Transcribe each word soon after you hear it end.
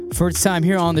First time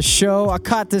here on the show. I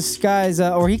caught this guy's,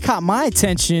 or he caught my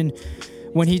attention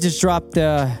when he just dropped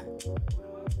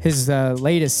his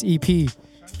latest EP,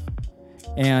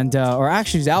 and or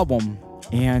actually his album.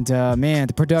 And man,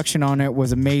 the production on it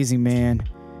was amazing, man.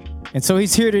 And so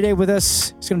he's here today with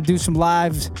us. He's gonna do some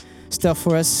live stuff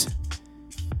for us.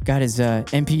 Got his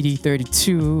MPD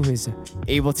 32, his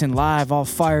Ableton Live, all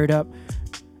fired up,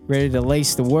 ready to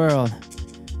lace the world.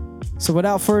 So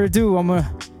without further ado, I'm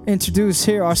gonna introduce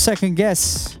here our second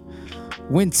guest,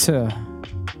 Winter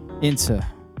Inter.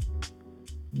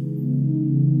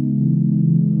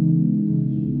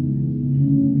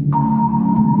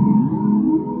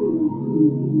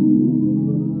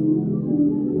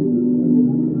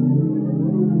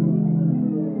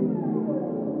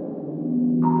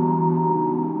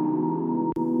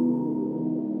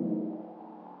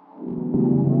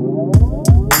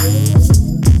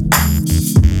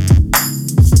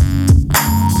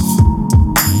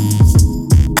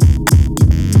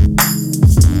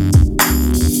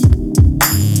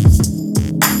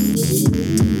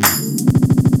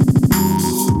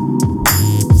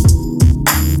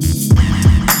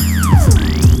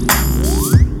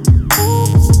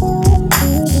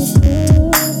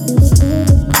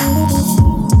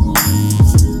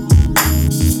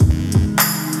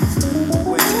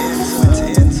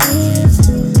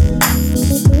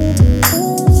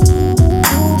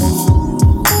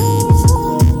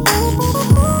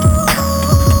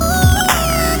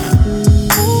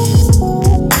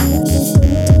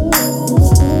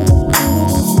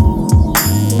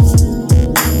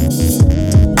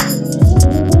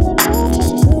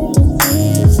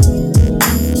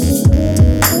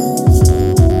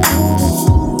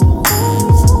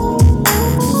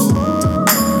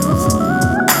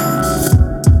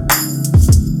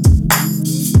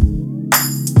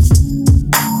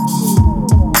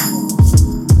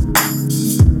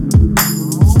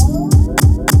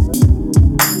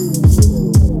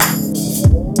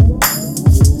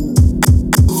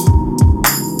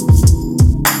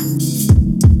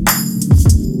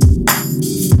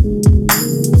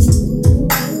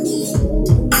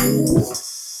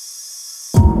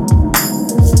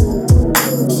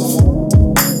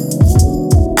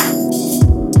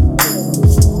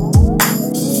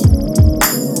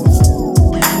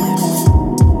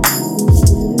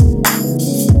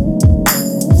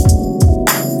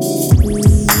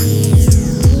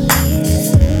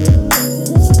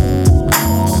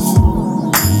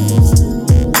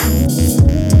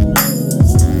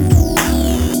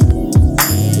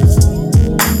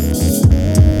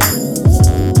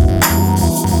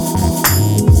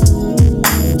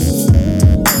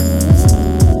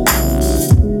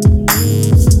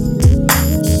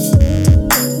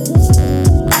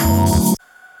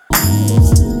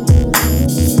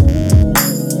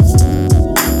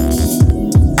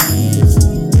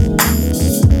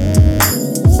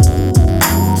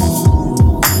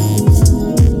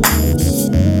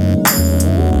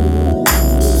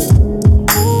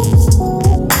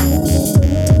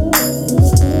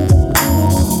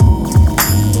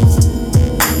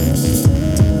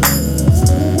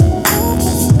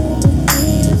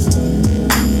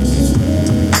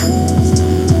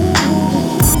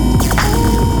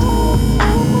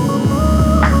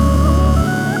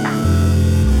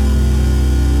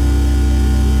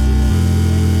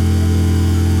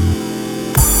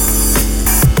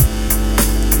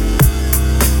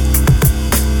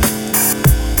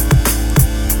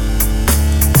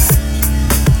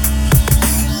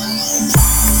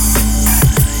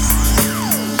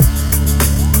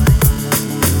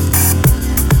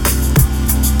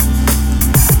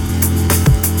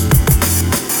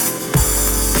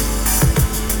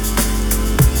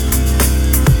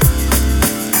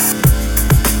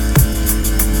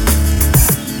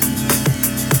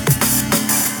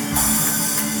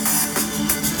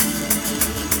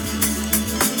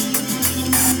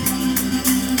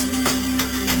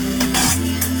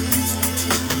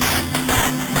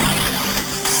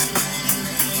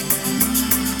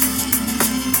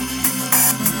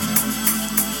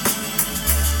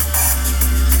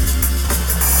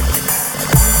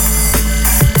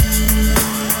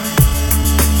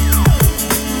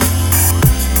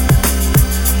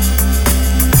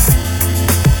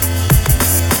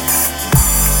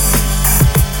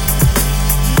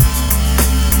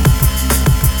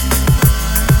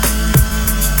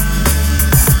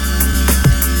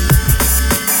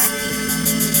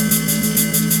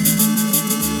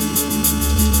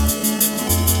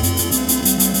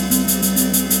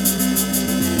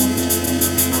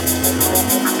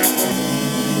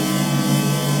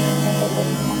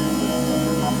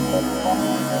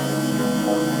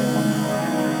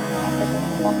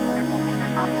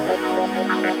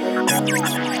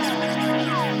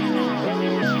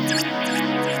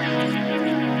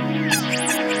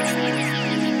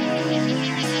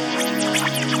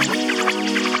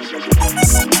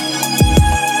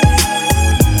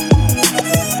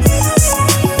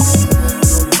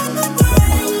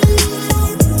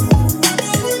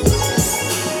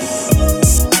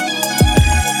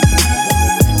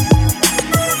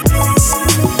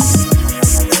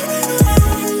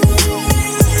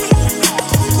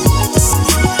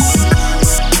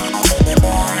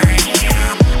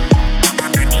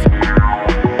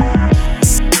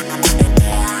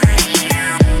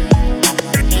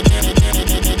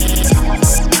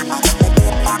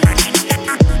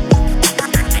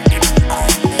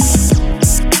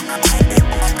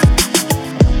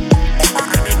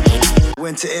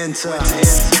 to enter.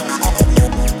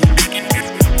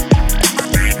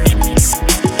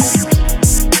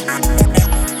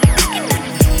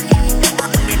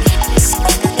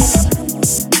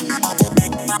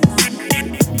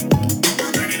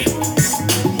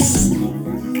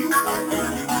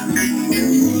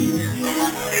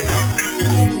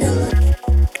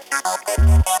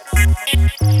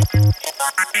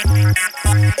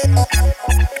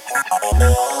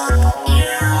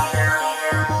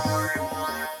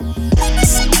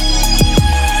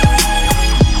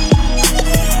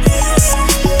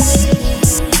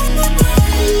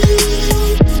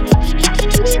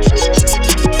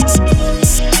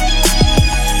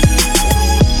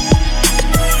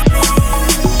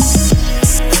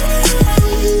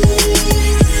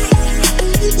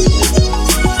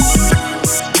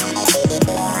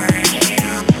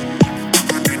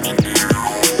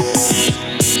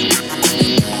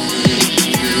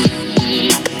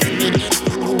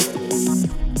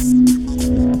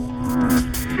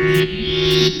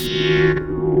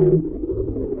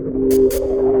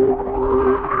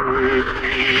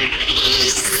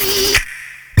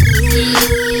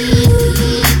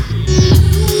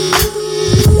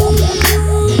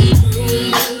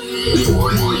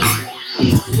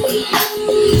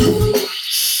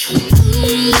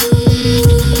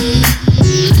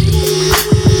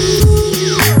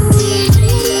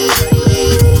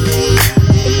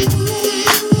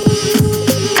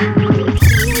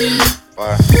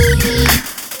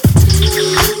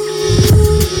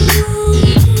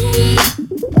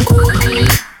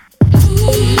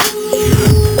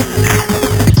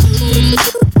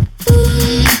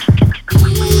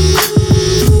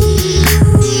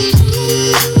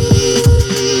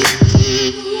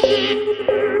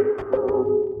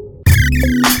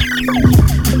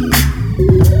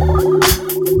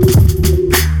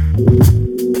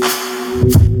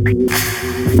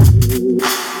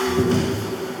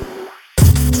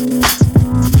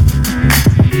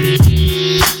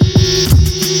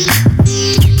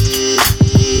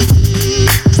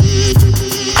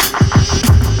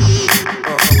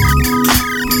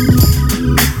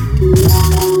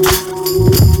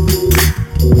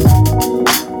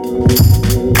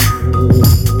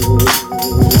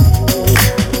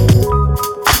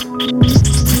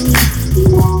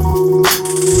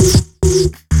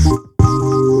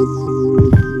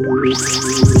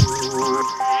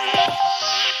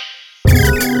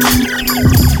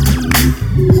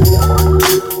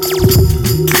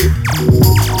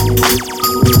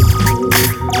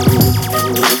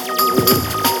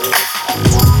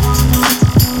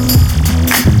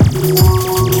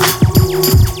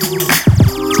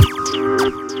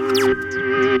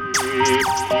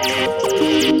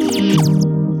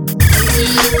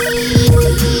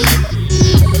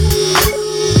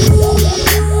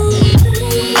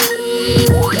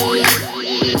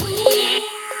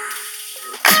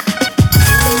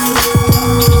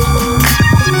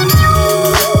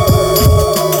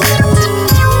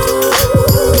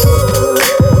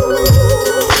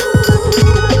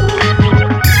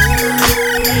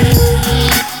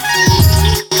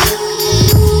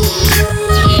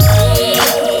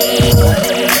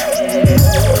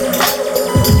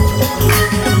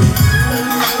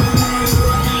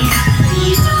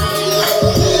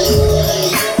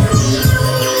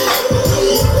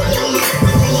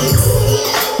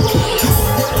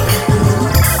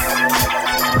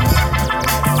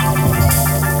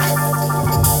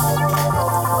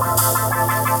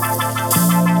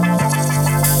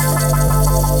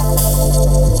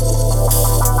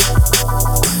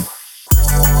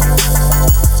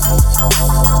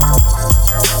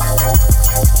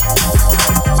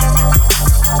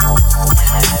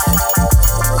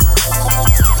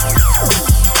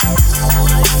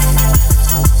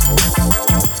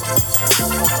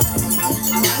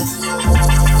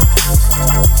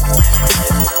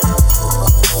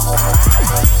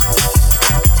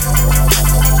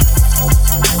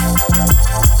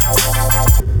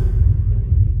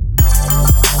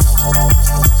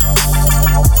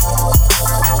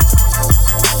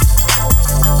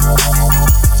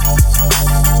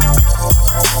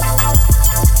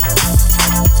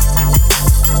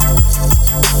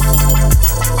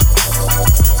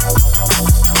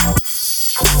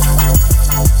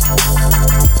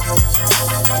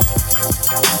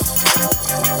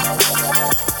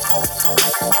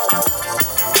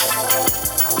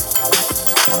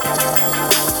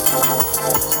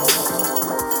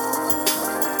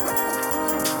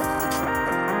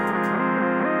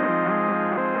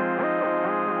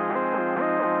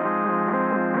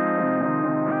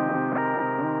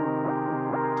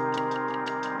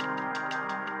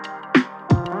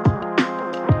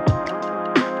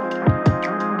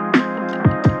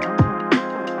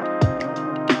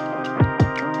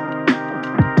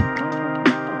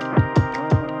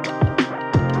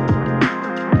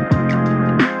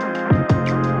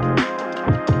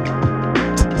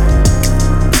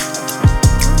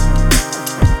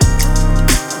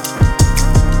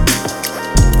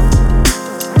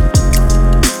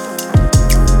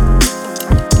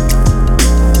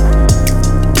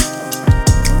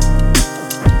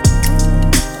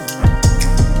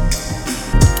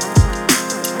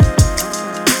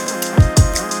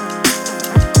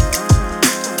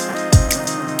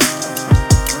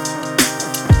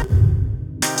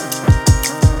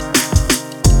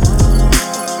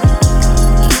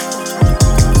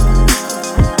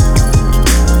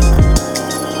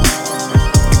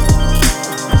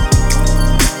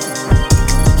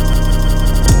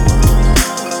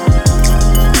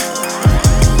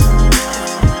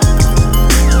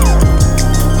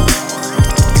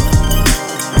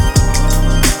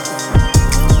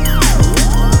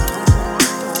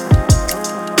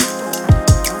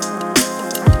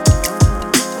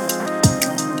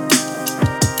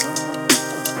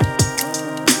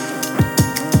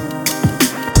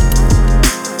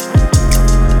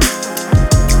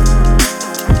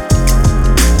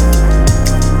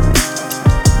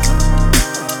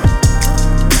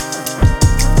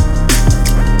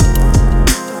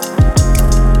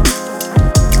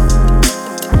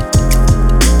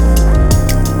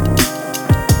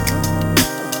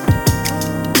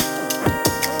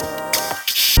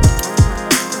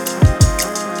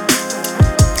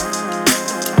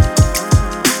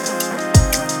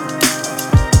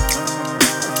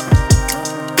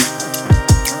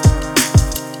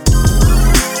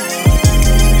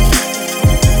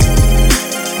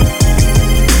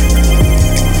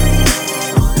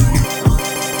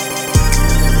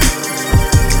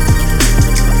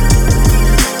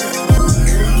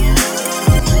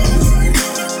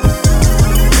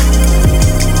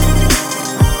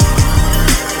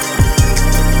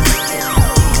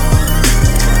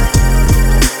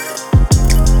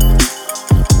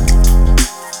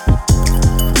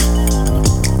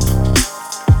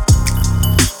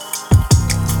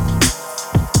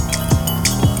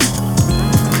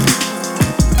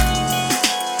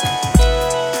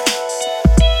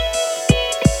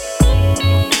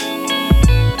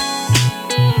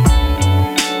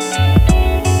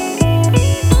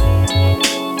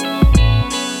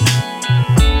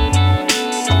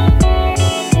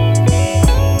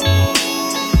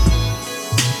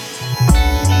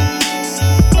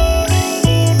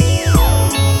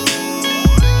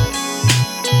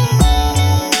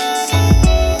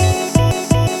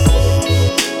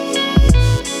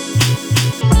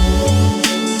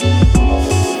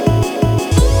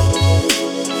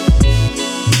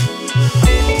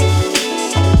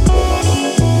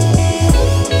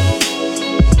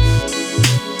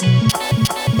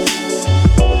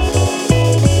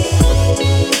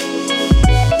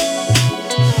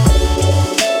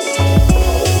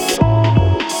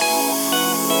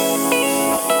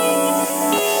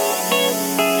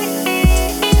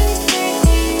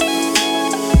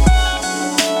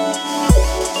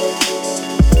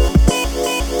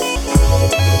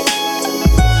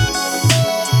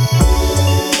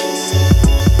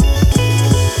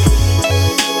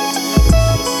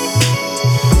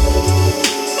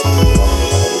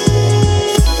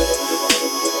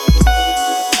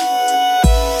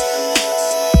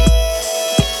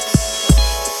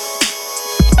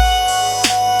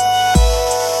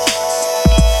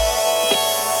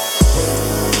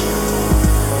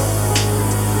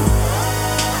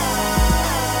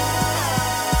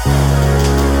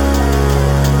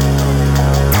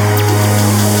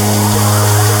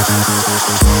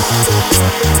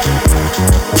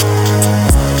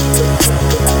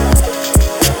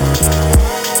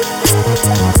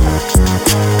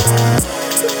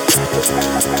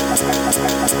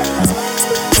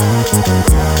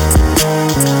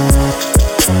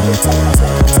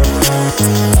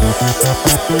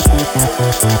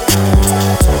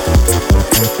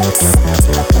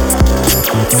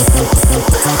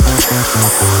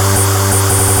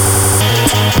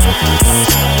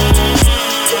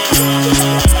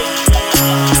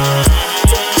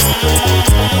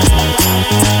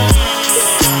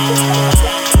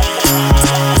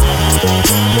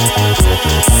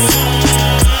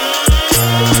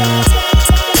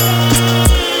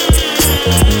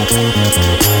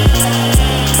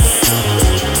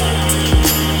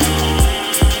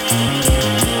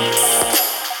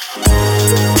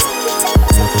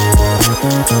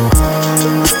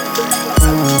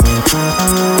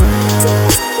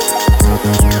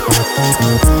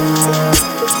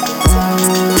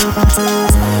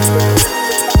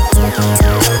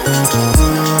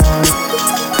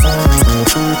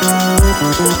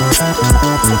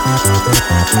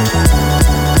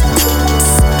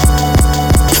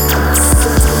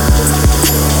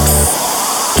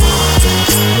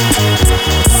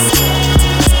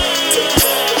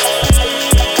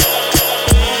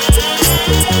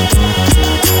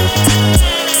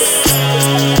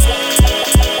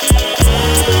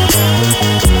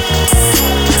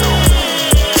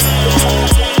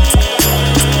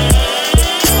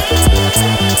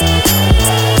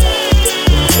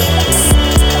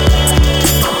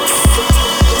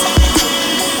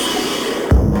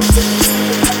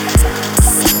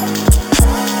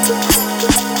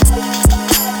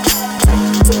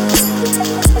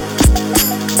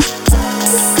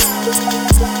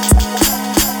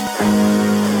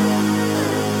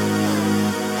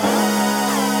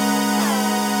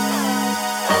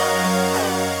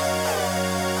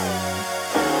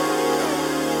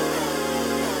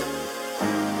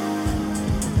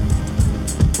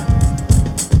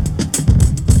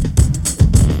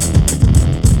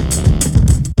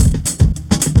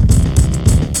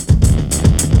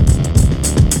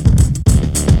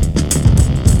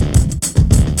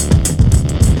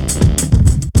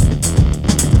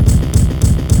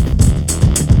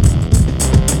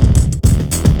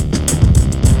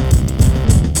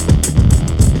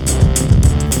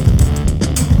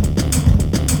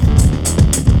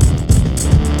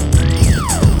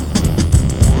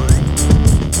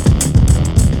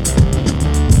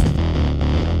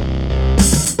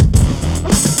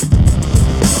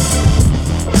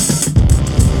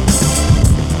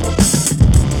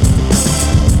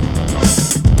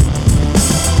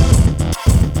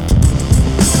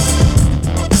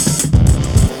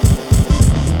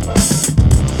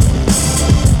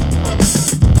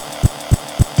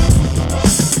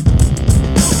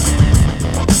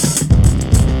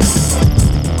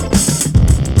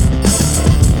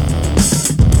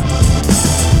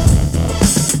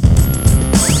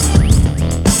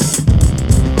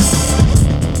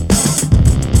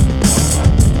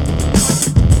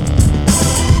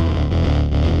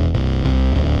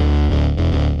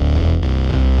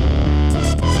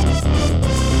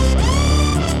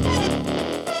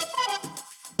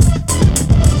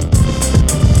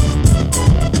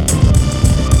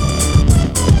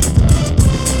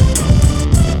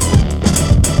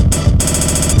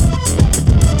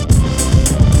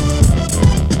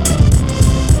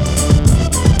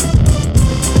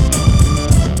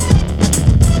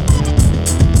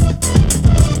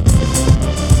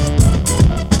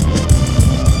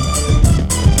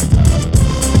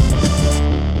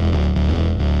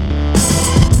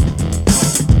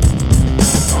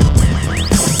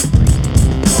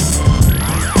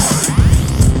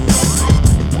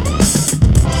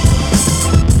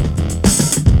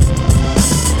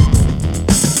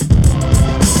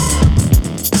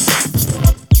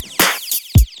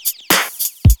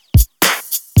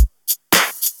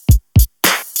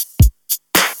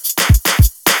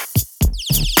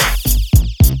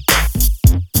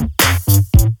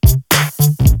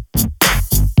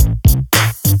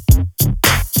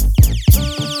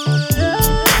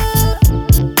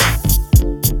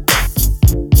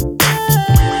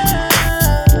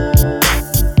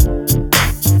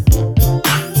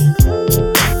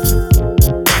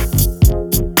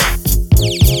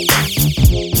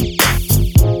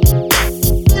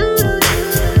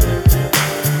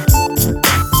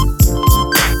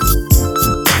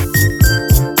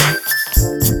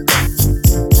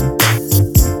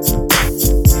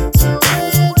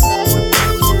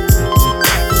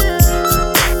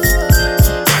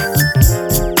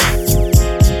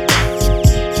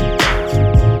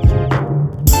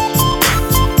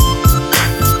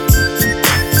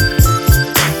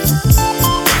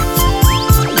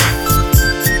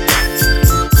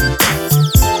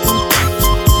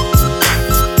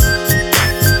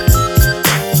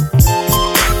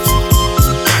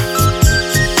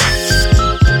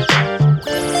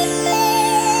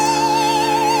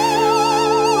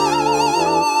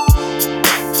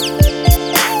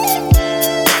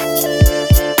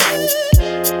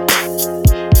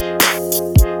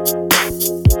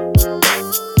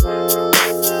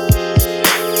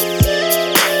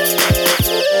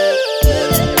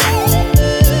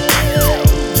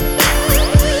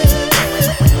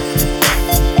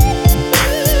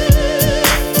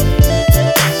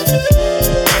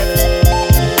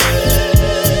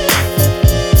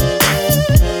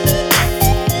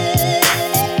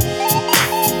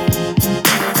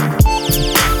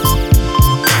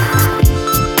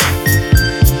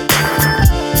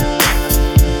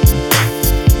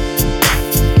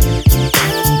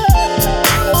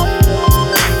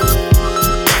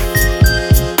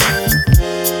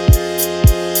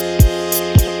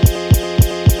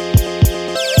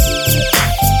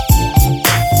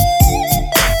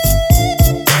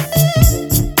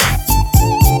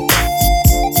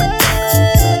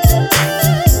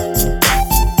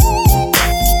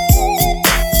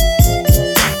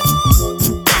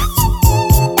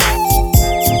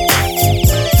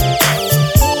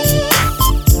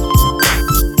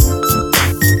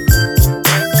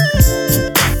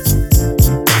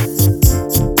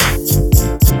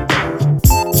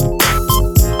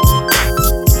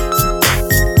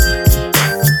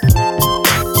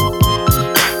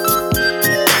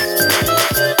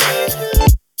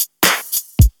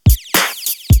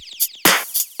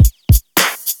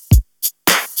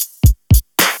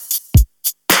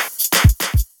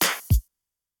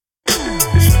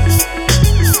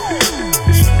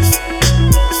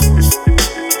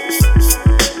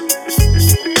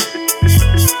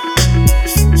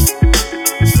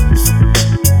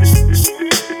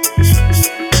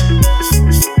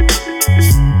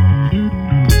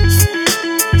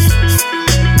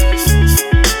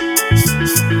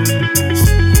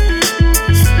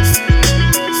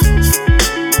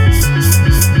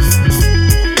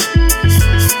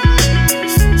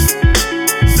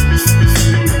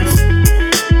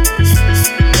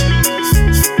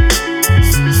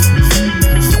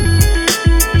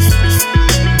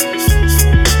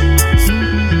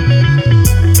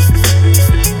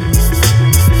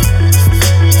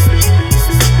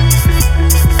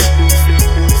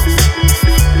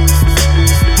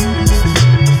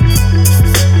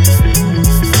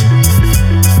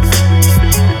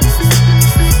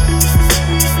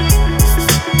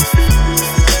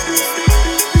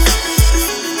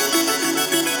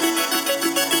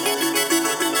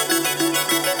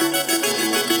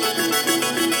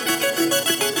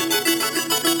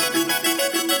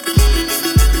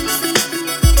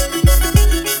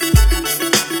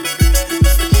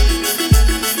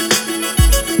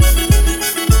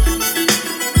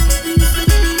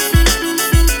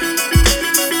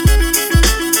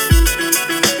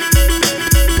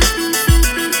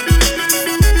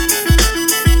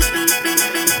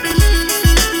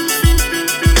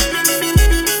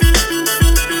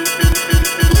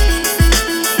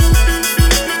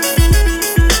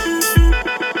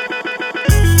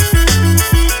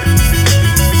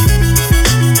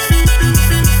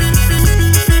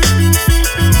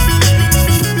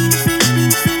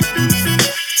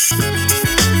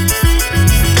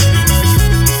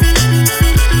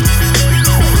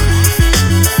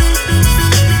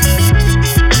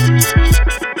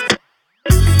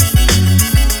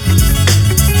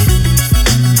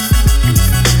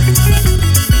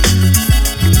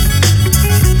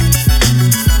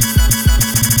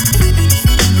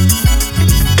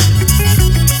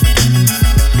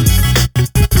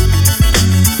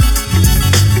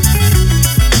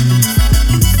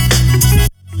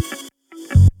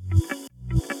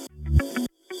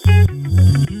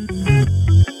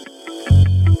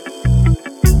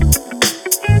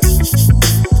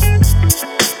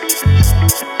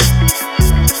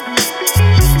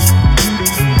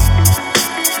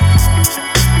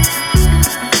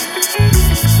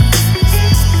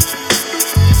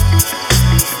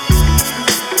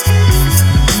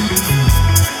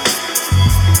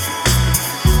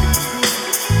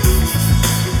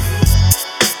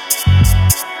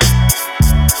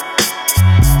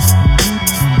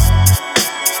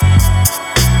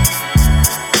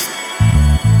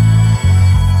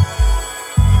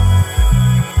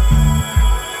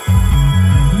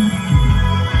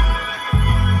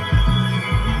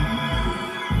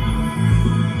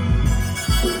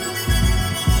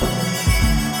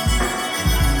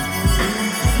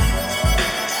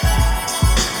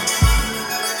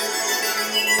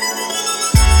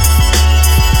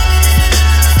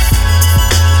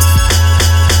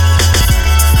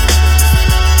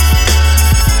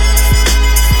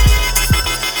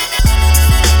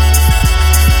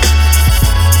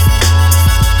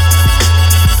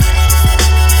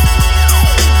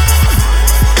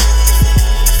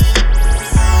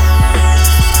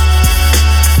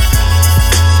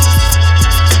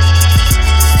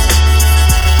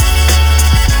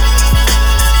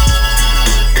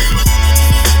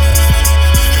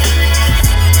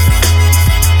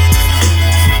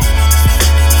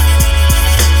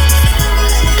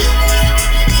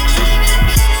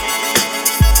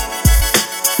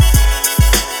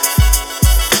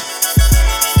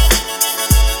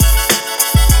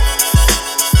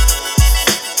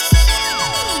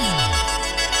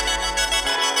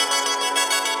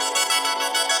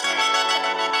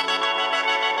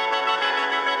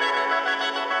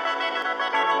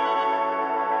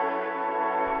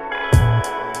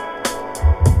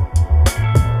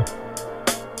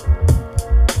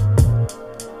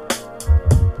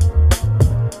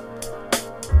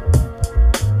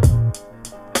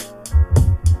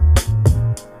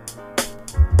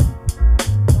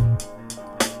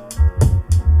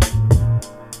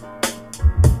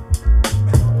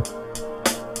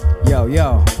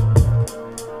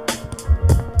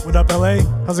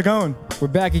 it going? We're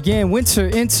back again. Winter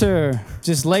Inter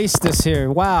just laced us here.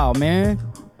 Wow, man.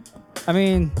 I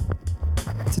mean,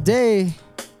 today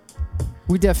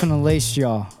we definitely laced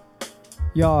y'all.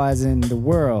 Y'all as in the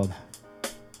world.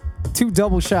 2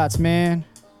 double shots, man.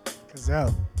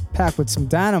 Gazelle. Packed with some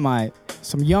dynamite.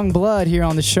 Some young blood here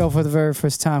on the show for the very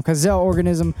first time. Gazelle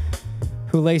Organism,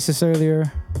 who laced us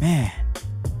earlier. Man.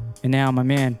 And now my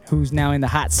man, who's now in the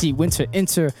hot seat, Winter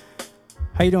Inter.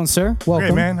 How you doing, sir? Welcome.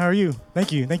 Great, man. How are you?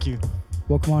 Thank you.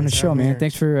 Welcome on the show, man.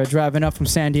 Thanks for driving up from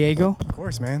San Diego. Of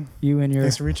course, man. You and your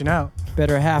Thanks for reaching out.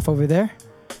 better half over there.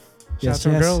 Shout out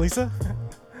to our girl, Lisa.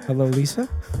 Hello, Lisa.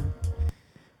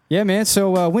 Yeah, man.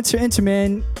 So Winter Inter,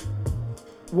 man.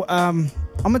 I'm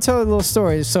gonna tell you a little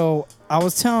story. So I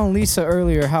was telling Lisa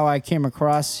earlier how I came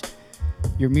across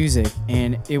your music,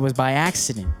 and it was by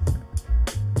accident,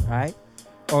 right?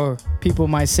 Or people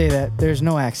might say that there's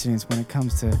no accidents when it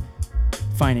comes to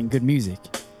finding good music.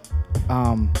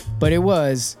 But it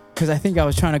was because I think I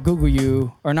was trying to Google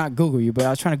you, or not Google you, but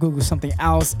I was trying to Google something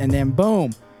else, and then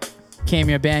boom, came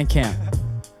your Bandcamp.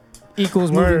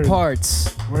 Equals Moving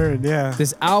Parts. Word, yeah.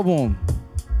 This album,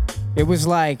 it was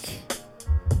like,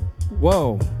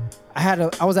 whoa. I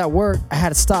was at work. I had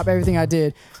to stop everything I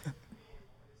did,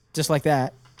 just like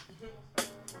that.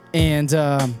 And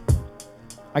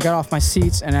I got off my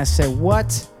seats and I said,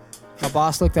 what? My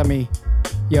boss looked at me.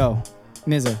 Yo,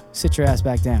 Nizza, sit your ass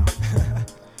back down.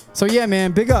 So yeah,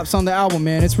 man, big ups on the album,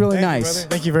 man. It's really nice.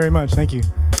 Thank you very much. Thank you.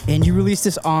 And you released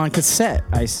this on cassette,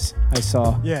 I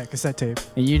saw. Yeah, cassette tape.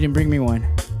 And you didn't bring me one.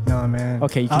 No, man.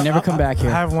 Okay, you can never come back here.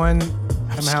 I have one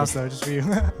at my house, though, just for you.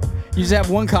 You just have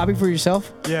one copy for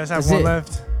yourself? Yeah, I just have one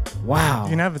left. Wow.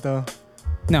 You can have it, though.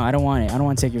 No, I don't want it. I don't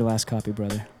want to take your last copy,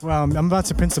 brother. Well, I'm about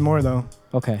to print some more, though.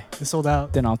 Okay. It's sold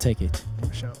out. Then I'll take it.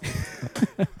 For sure.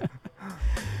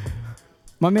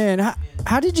 My man,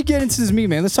 how did you get into this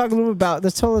music, man? Let's talk a little bit about.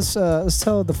 Let's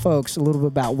tell the folks a little bit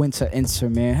about Winter Inter,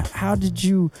 man. How did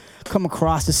you come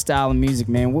across this style of music,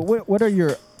 man? What are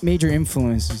your major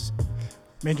influences?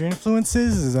 Major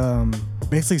influences is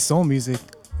basically soul music,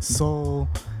 soul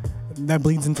that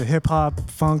bleeds into hip hop,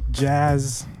 funk,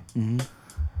 jazz. Mm-hmm.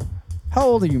 How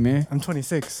old are you, man? I'm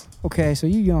 26. Okay, so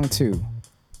you young too.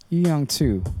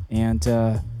 And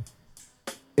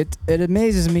it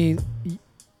amazes me.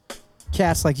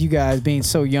 Cats like you guys being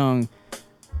so young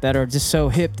that are just so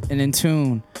hip and in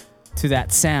tune to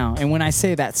that sound. And when I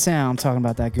say that sound, I'm talking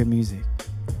about that good music.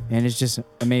 And it's just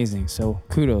amazing. So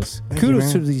kudos.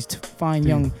 Kudos to these fine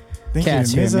young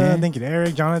cats here, man. Thank you to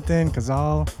Eric, Jonathan,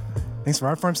 Kazal. Thanks for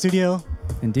Art Farm Studio.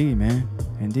 Indeed, man.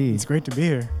 Indeed. It's great to be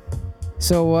here.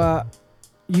 So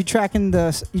you tracking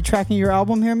your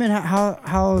album here, man?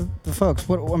 How the folks?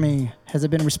 Has it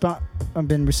been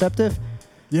receptive?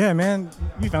 Yeah, man,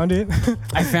 we found it.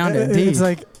 I found it.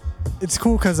 Indeed. It's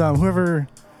cool because whoever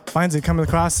finds it coming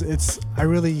across, I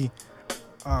really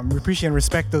appreciate and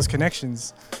respect those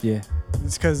connections. Yeah.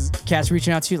 It's because cats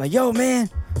reaching out to you like, yo, man,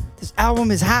 this album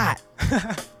is hot.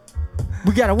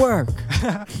 We gotta work.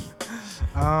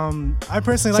 I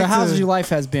personally like. So how's your life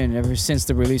has been ever since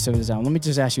the release of this album? Let me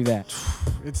just ask you that.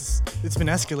 It's been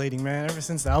escalating, man. Ever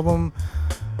since the album,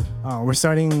 we're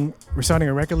starting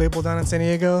a record label down in San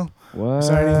Diego. What?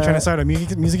 Trying to start a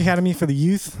music academy for the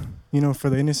youth, for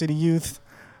the inner city youth.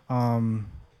 Like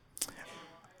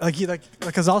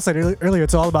Azal said earlier,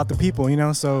 it's all about the people,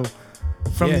 So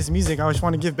from this music, I just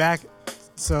want to give back,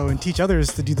 and teach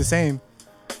others to do the same.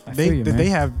 They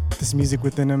have this music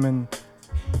within them, and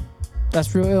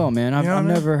that's real ill, man. I've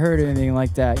never heard anything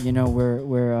like that.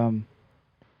 Where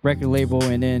record label,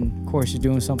 and then of course you're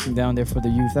doing something down there for the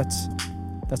youth.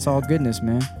 That's all goodness,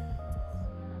 man.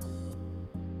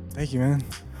 Thank you, man.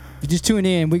 You just tune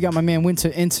in. We got my man Winter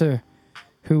Inter,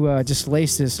 who just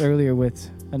laced this earlier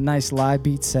with a nice live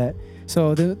beat set.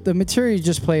 So the material you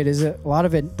just played, is it a lot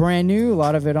of it brand new? A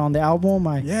lot of it on the album?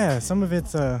 Yeah, some of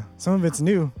it's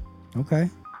new. Okay.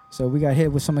 So we got hit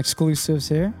with some exclusives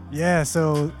here. Yeah.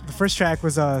 So the first track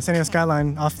was San Diego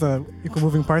Skyline off the Equal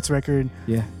Moving Parts record.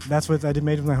 Yeah. That's what I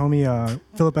made with my homie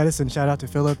Philip Edison. Shout out to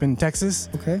Philip in Texas.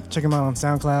 Okay. Check him out on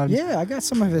SoundCloud. Yeah, I got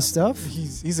some of his stuff.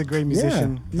 He's a great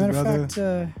musician. Yeah. Matter of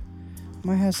fact,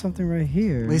 might have something right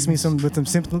here. Laced me with some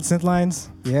synth lines.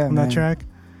 Yeah, on that track.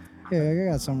 Yeah,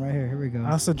 I got some right here. Here we go.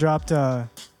 I also dropped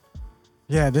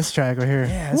this track right here.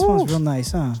 Yeah, this one's real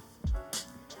nice, huh?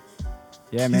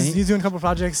 Yeah, man. He's doing a couple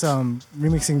projects,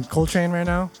 remixing Coltrane right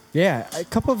now. Yeah, a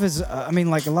couple of his, a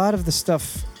lot of the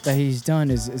stuff that he's done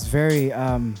is very,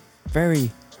 very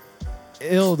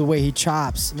ill the way he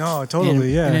chops. No,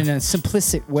 totally, And in a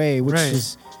simplistic way, which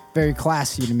is very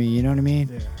classy to me, you know what I mean?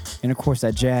 Yeah. And of course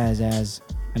that jazz has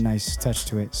a nice touch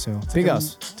to it, so big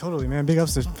ups. Totally, man. Big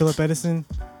ups to Philip Edison.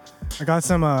 I got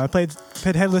some. I played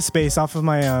Headless Space off of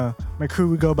my my crew.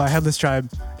 We go by Headless Tribe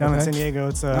down in San Diego.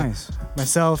 It's nice.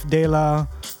 Myself, De La,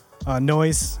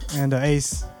 Noise, and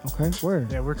Ace. Okay,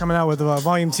 word. Yeah, we're coming out with a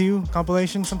Volume 2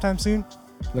 compilation sometime soon.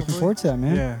 Looking forward to that,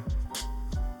 man. Yeah.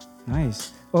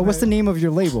 Nice. Well, what's the name of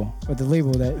your label? Or the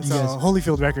label that It's you guys...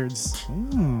 Holyfield Records.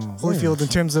 Oh, Holyfield in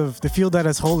terms of the field that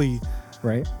is holy.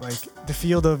 Right. Like the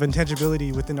field of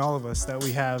intangibility within all of us that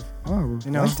we have. Oh,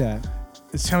 you know? like that.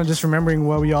 It's kind of just remembering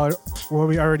what we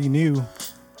already knew.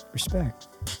 Respect.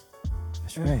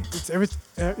 That's right. It's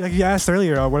like you asked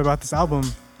earlier, what about this album?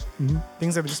 Mm-hmm.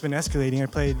 Things have just been escalating. I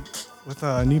played with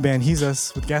a new band, He's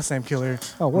Us, with Gaslamp Killer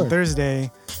on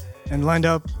Thursday, and lined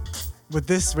up with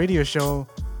this radio show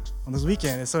on this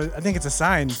weekend. So I think it's a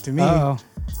sign to me. Oh,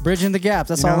 bridging the gap.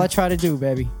 That's all I try to do,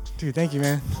 baby. Dude, thank you,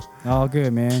 man. All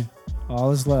good, man.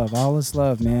 All is love. All is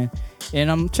love, man. And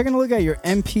I'm taking a look at your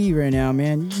MP right now,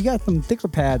 man. You got some thicker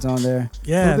pads on there.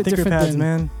 Yeah, thicker pads,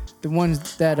 man. The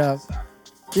ones that,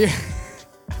 yeah.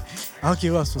 I'll hook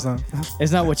you up with some.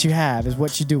 It's not what you have, it's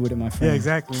what you do with it, my friend. Yeah,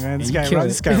 exactly, man. This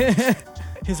guy,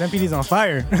 his MPD's on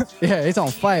fire. Yeah, it's on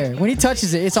fire. When he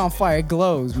touches it, it's on fire. It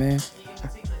glows, man.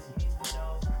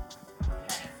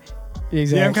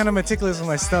 Exactly. Yeah, I'm kind of meticulous with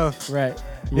my stuff. Right.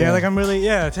 Yeah, like I'm really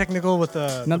technical with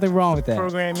nothing wrong with that.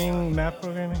 Programming, map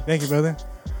programming. Thank you, brother.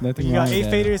 Nothing you wrong got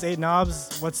with 8 faders, 8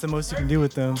 knobs. What's the most you can do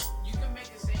with them? You can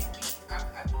make the same beat. I make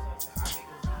a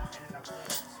version and I put it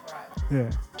to subscribe. Yeah.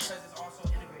 Because it's also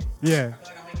integrated. Yeah. I feel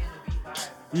like I'm making the beat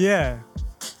live. Yeah.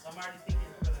 So I'm already thinking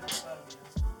for the next level.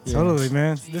 Yeah. Totally,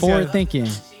 man. Forward thinking.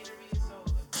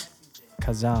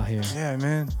 Kazal here. Yeah,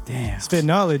 man. Damn. Spit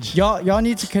knowledge. Y'all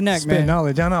need to connect, man. Spit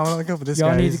knowledge. I know. I want to go for this guy.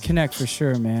 Y'all need to connect for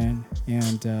sure, man.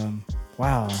 And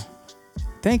wow.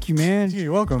 Thank you, man.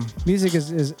 You're welcome. Music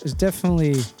is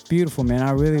definitely beautiful, man.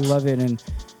 I really love it, and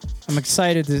I'm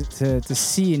excited to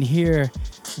see and hear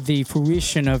the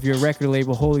fruition of your record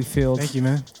label, Holyfield. Thank you,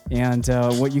 man. And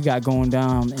what you got going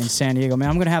down in San Diego, man.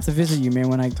 I'm gonna have to visit you, man,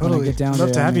 when I get down there.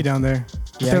 Love to have you down there.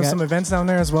 Yeah, there's some events down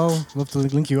there as well. Love to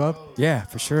link you up. Yeah,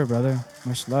 for sure, brother.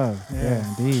 Much love. Yeah,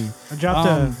 indeed. I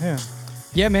dropped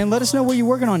Yeah, man. Let us know what you're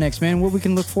working on next, man. What we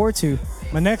can look forward to.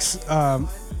 My next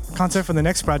concept for the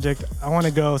next project, I want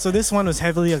to go. So this one was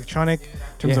heavily electronic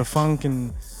in terms of funk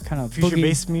and kind of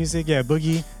future-based music. Yeah,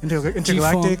 boogie,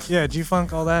 intergalactic. G-funk. Yeah,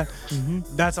 G-funk, all that.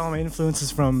 Mm-hmm. That's all my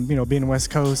influences from being West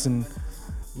Coast and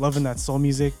loving that soul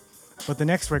music. But the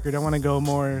next record, I want to go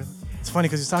more. It's funny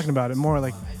because you're talking about it more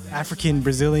like African,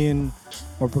 Brazilian,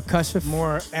 or percussive,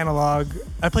 more analog.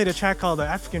 I played a track called the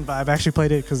African Vibe. I actually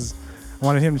played it because I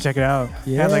wanted him to check it out.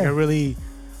 Yeah. It had like a really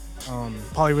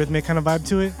polyrhythmic kind of vibe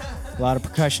to it. A lot of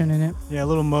percussion in it. Yeah, a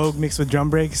little Moog mixed with drum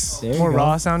breaks. There you More go.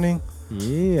 raw sounding.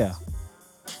 Yeah.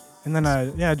 And then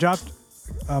I dropped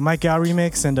a Mike Gow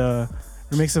remix and a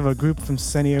remix of a group from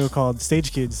San Diego called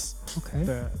Stage Kids.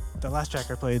 Okay. The last track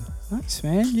I played. Nice,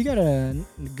 man. You got a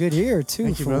good ear too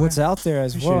Thank you, for brother. what's out there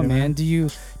as Appreciate well, it, man. Do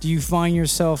you find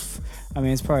yourself? I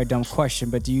mean, it's probably a dumb question,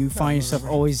 but do you find yourself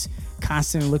always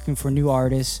constantly looking for new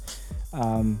artists?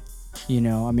 I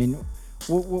mean,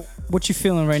 what you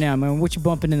feeling right now, man? What you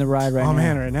bumping in the ride right now? Oh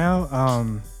man, right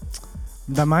now,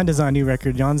 that Mind Design new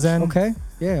record, John Zen. Okay.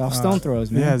 Yeah, off Stone Throws,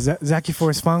 man. Yeah, Zachy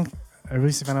Force Funk. I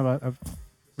recently learned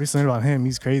about him.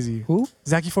 He's crazy. Who?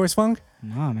 Zachy Force Funk.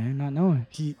 Nah, man, not knowing.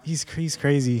 He's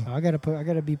crazy. I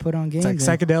gotta be put on game. It's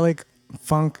like psychedelic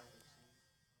funk,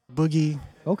 boogie.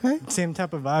 Okay. Same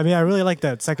type of vibe. Yeah, I really like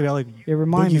that psychedelic. Yeah,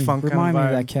 remind me of of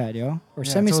vibe. that cat, yo. Or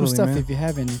Yeah, send me some totally, stuff man. if you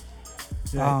haven't.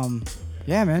 Yeah.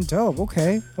 Yeah, man, dope.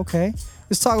 Okay.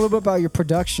 Let's talk a little bit about your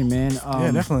production, man.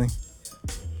 Yeah, definitely.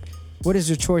 What is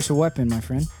your choice of weapon, my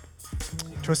friend?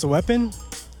 Choice of weapon?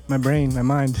 My brain, my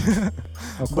mind.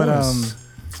 Of course. But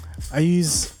I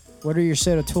use. What are your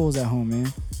set of tools at home,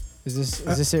 man? Is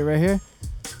this it right here?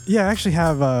 Yeah, I actually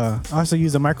have. I also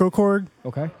use a microcord.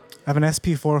 Okay. I have an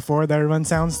SP44 that I run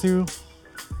sounds through,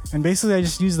 and basically I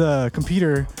just use the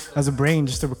computer as a brain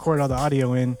just to record all the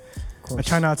audio in. Of course.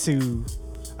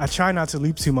 I try not to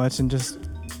loop too much and just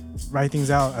write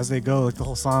things out as they go, like the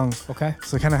whole song. Okay.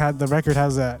 So the record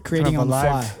has that Creating kind of on the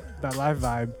live, fly. that live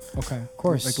vibe. Okay. Of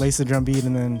course. Like lace the drum beat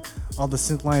and then all the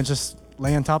synth lines just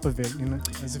lay on top of it,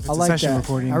 as if it's I a like session that.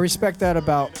 recording. I respect that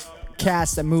about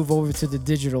cats that move over to the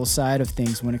digital side of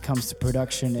things when it comes to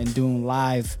production and doing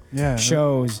live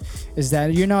shows, is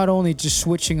that you're not only just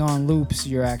switching on loops,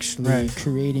 you're actually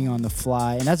creating on the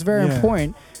fly. And that's very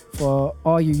important for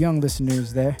all you young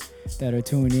listeners there that are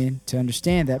tuning in to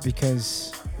understand that,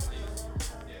 because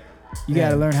you got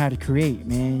to learn how to create,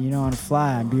 man, on the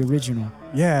fly and be original.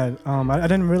 Yeah, I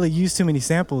didn't really use too many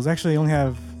samples. Actually, I only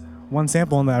have one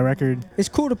sample on that record. It's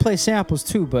cool to play samples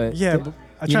too, but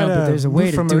I You try know, but to there's a way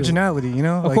move to from do it. originality, you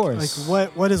know? Of course.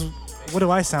 Like what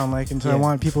do I sound like? And so I Yeah.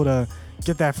 want people to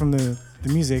get that from the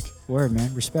music. Word,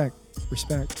 man. Respect. That's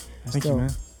Thank you, dope.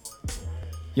 man.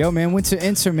 Yo, man, Winter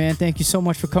Inter, man. Thank you so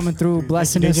much for coming through,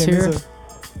 blessing Thank us you, DJ here Mizzo.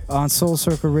 on Soul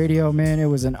Circle Radio, man. It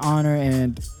was an honor,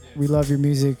 and we love your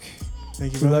music.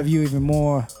 Thank you, We brother. love you even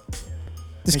more.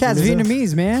 This Thank cat's you, Mizzo.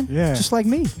 Vietnamese, man. Yeah. Just like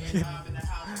me.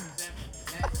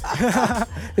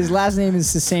 His last name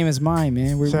is the same as mine,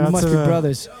 man. We Shout out must to be the-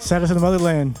 brothers. Shout out to the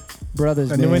motherland, Brothers,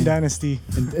 the man. New Wind Dynasty.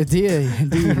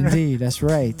 Indeed. That's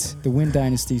right. The Wind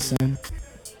Dynasty, son.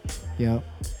 Yep.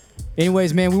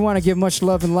 Anyways, man, we want to give much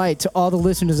love and light to all the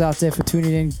listeners out there for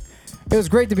tuning in. It was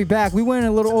great to be back. We went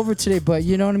a little over today, but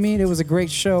you know what I mean? It was a great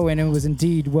show, and it was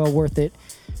indeed well worth it.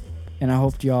 And I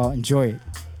hope y'all enjoy it.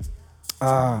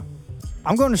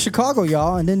 I'm going to Chicago,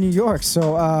 y'all, and then New York.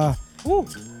 So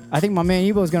I think my man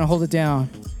Ebo is going to hold it down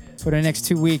for the next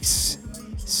 2 weeks.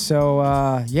 So,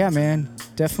 yeah, man,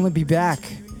 definitely be back.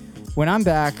 When I'm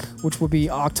back, which will be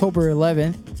October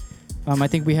 11th, I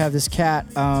think we have this cat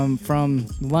from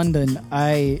London.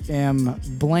 I am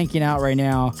blanking out right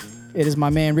now. It is my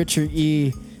man Richard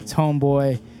E. His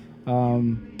homeboy.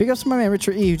 Big ups to my man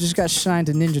Richard E. Who just got signed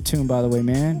to Ninja Tune, by the way,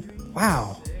 man.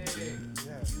 Wow.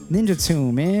 Ninja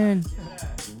Tune, man.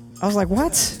 I was like,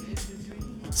 what?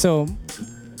 So,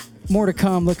 more to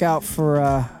come. Look out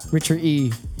for Richard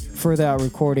E. Further out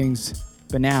recordings.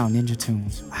 But now, Ninja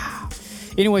Tunes. Wow.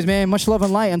 Anyways, man, much love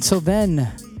and light. Until then,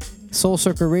 Soul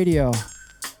Circle Radio.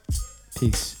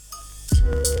 Peace.